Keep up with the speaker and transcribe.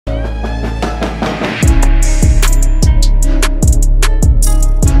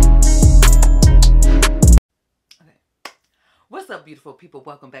beautiful people.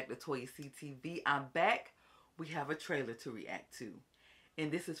 Welcome back to Toya CTV. I'm back. We have a trailer to react to.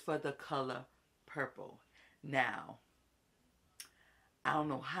 And this is for the color purple. Now, I don't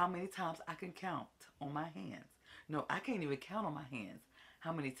know how many times I can count on my hands. No, I can't even count on my hands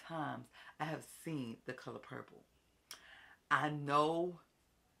how many times I have seen the color purple. I know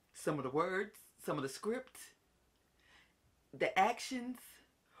some of the words, some of the script, the actions,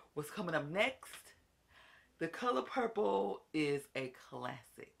 what's coming up next. The color purple is a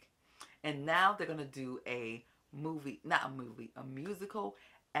classic. And now they're going to do a musical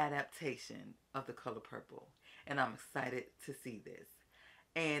adaptation of the color purple. And I'm excited to see this.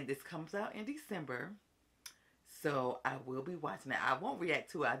 And this comes out in December. So I will be watching it. I won't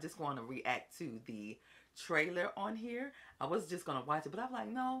react to it. I just want to react to the trailer on here. I was just going to watch it, but I'm like,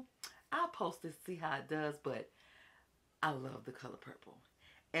 no, I'll post this, see how it does. But I love the color purple.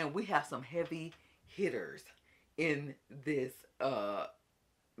 And we have some heavy hitters in this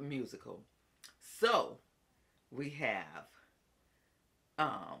musical. So we have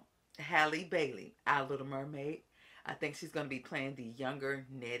Halle Bailey, Our Little Mermaid. I think she's going to be playing the younger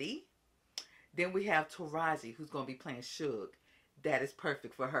Nettie. Then we have Taraji, who's going to be playing Suge. That is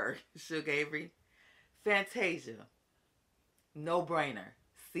perfect for her. Suge Avery. Fantasia. No brainer.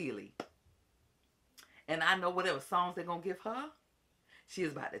 Celie. And I know whatever songs they're going to give her, she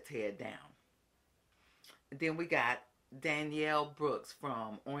is about to tear it down. Then we got Danielle Brooks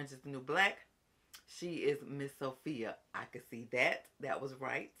from Orange is the New Black. She is Miss Sophia. I could see that. That was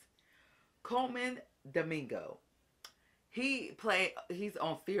right. Coleman Domingo. He's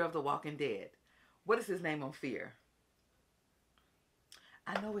on Fear of the Walking Dead. What is his name on Fear?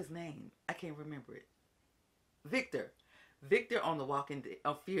 I know his name. I can't remember it. Victor. Victor on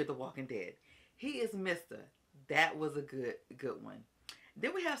Fear of the Walking Dead. He is Mr. That was a good one.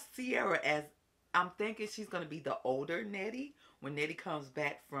 Then we have Sierra as, I'm thinking she's going to be the older Nettie when Nettie comes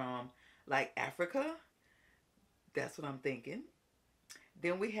back from like Africa. That's what I'm thinking.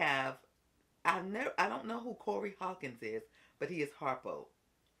 Then we have, I don't know who Corey Hawkins is, but he is Harpo.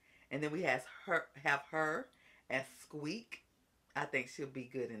 And then we have her as Squeak. I think she'll be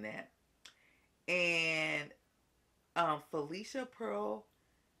good in that. And Felicia Pearl,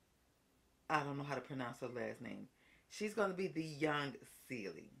 I don't know how to pronounce her last name. She's going to be the young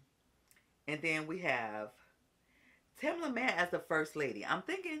Celie. And then we have Tamla Mann as the First Lady. I'm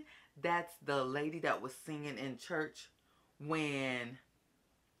thinking that's the lady that was singing in church when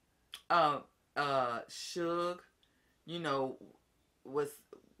Suge, was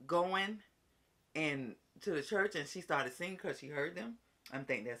going and to the church and she started singing because she heard them. I'm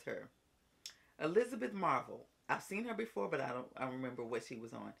thinking that's her. Elizabeth Marvel. I've seen her before, but I don't remember what she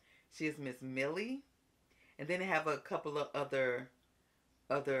was on. She is Miss Millie. And then they have a couple of other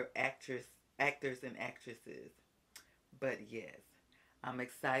actors and actresses. But yes, I'm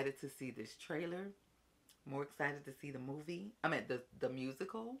excited to see this trailer. More excited to see the movie. I mean the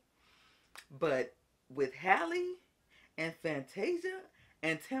musical. But with Halle and Fantasia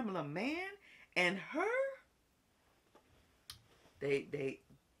and Tamla Mann and her, they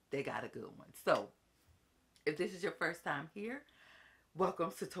got a good one. So if this is your first time here,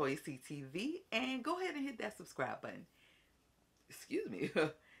 welcome to Toya CTV, and go ahead and hit that subscribe button. Excuse me.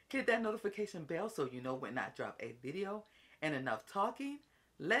 Hit that notification bell so you know when I drop a video. And enough talking.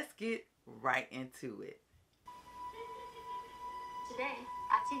 Let's get right into it. Today,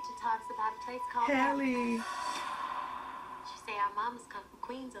 our teacher talks about a place called Halle. She say our mamas come from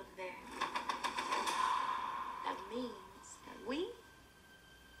Queens over there. That means that we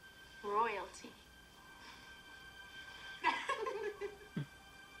royalty.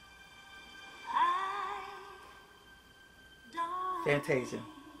 Fantasia.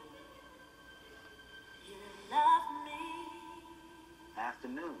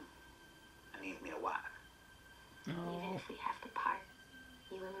 Afternoon. I need me a wife. Even if we have to part,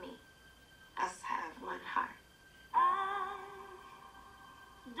 you and me, us have one heart.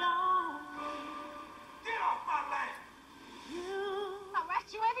 Get off my land! I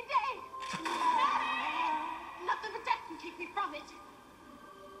watch you every day. Nothing but death can keep me from it.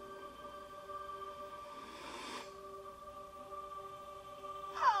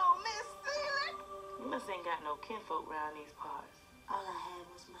 Oh, Miss Celie! You must ain't got no kinfolk around these parts. All I had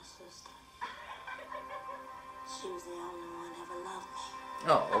was my sister. She was the only one that ever loved me.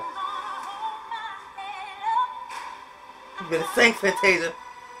 Oh. You better sing, Fantasia.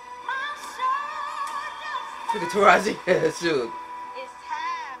 Look at Taraji. Shoot. It's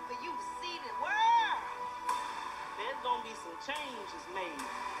time for you to see the world. There's gonna be some changes made.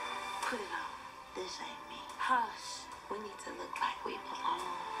 Put it on. This ain't me. Hush. We need to look like we belong.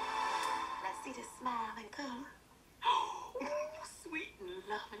 Let's see the smile and color. You sweet and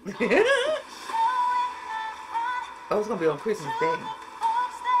loving. Oh, it's gonna be on Christmas Day. Now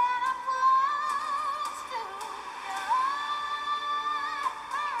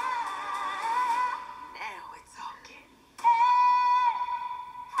we're talking.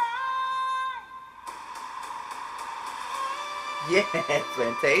 Yes,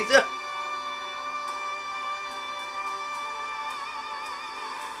 Fantasia.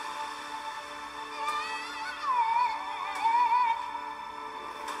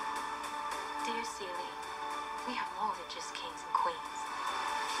 Dear Seeley, we are more than just kings and queens.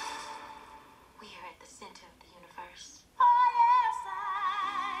 We are at the center of the universe.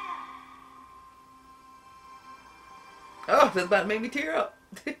 Oh, that's about to make me tear up.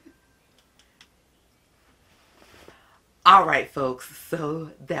 All right, folks.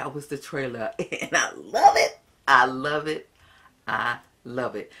 So that was the trailer, and I love it. I love it. I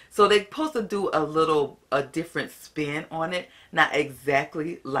love it. So they're supposed to do a different spin on it, not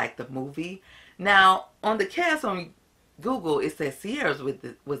exactly like the movie. Now on the cast on Google, it says Sierra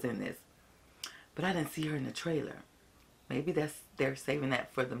was in this, but I didn't see her in the trailer. Maybe they're saving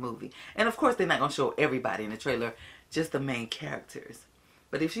that for the movie. And of course, they're not gonna show everybody in the trailer, just the main characters.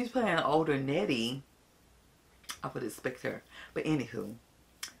 But if she's playing an older Nettie, I would expect her. But anywho,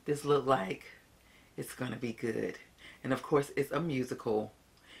 this look like it's gonna be good. And of course, it's a musical,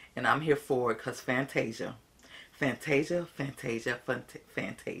 and I'm here for it because Fantasia. Fantasia, Fantasia,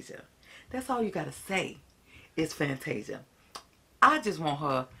 Fantasia. That's all you gotta say is Fantasia. I just want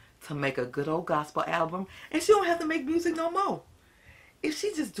her to make a good old gospel album, and she don't have to make music no more. If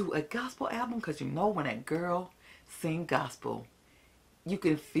she just do a gospel album, because you know when that girl sing gospel, you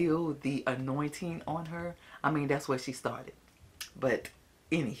can feel the anointing on her. I mean, that's where she started. But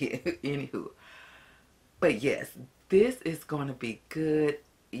anywho. But yes, this is going to be good.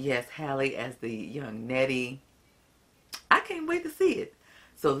 Yes, Hallie as the young Nettie. I can't wait to see it.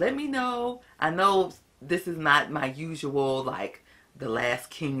 So let me know. I know this is not my usual, like, The Last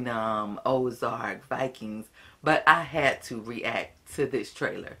Kingdom, Ozark, Vikings, but I had to react to this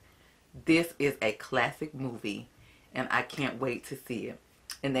trailer. This is a classic movie, and I can't wait to see it.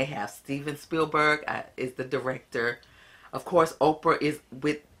 And they have Steven Spielberg is the director. Of course, Oprah is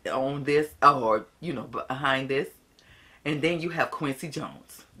on this, or, you know, behind this. And then you have Quincy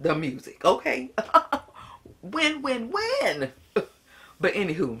Jones, the music. Okay? Win. But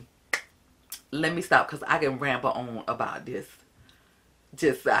anywho, let me stop because I can ramble on about this.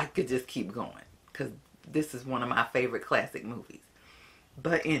 I could just keep going because this is one of my favorite classic movies.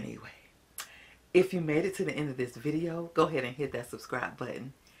 But anyway, if you made it to the end of this video, go ahead and hit that subscribe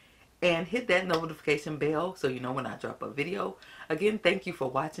button and hit that notification bell so you know when I drop a video. Again, thank you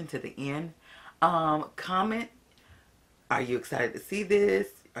for watching to the end. Comment, are you excited to see this?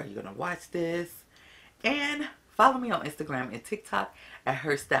 Are you going to watch this? And follow me on Instagram and TikTok at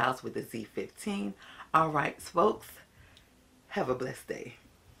HERSTYLEZ with a Z15. All right, folks, have a blessed day.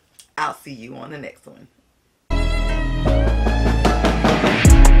 I'll see you on the next one.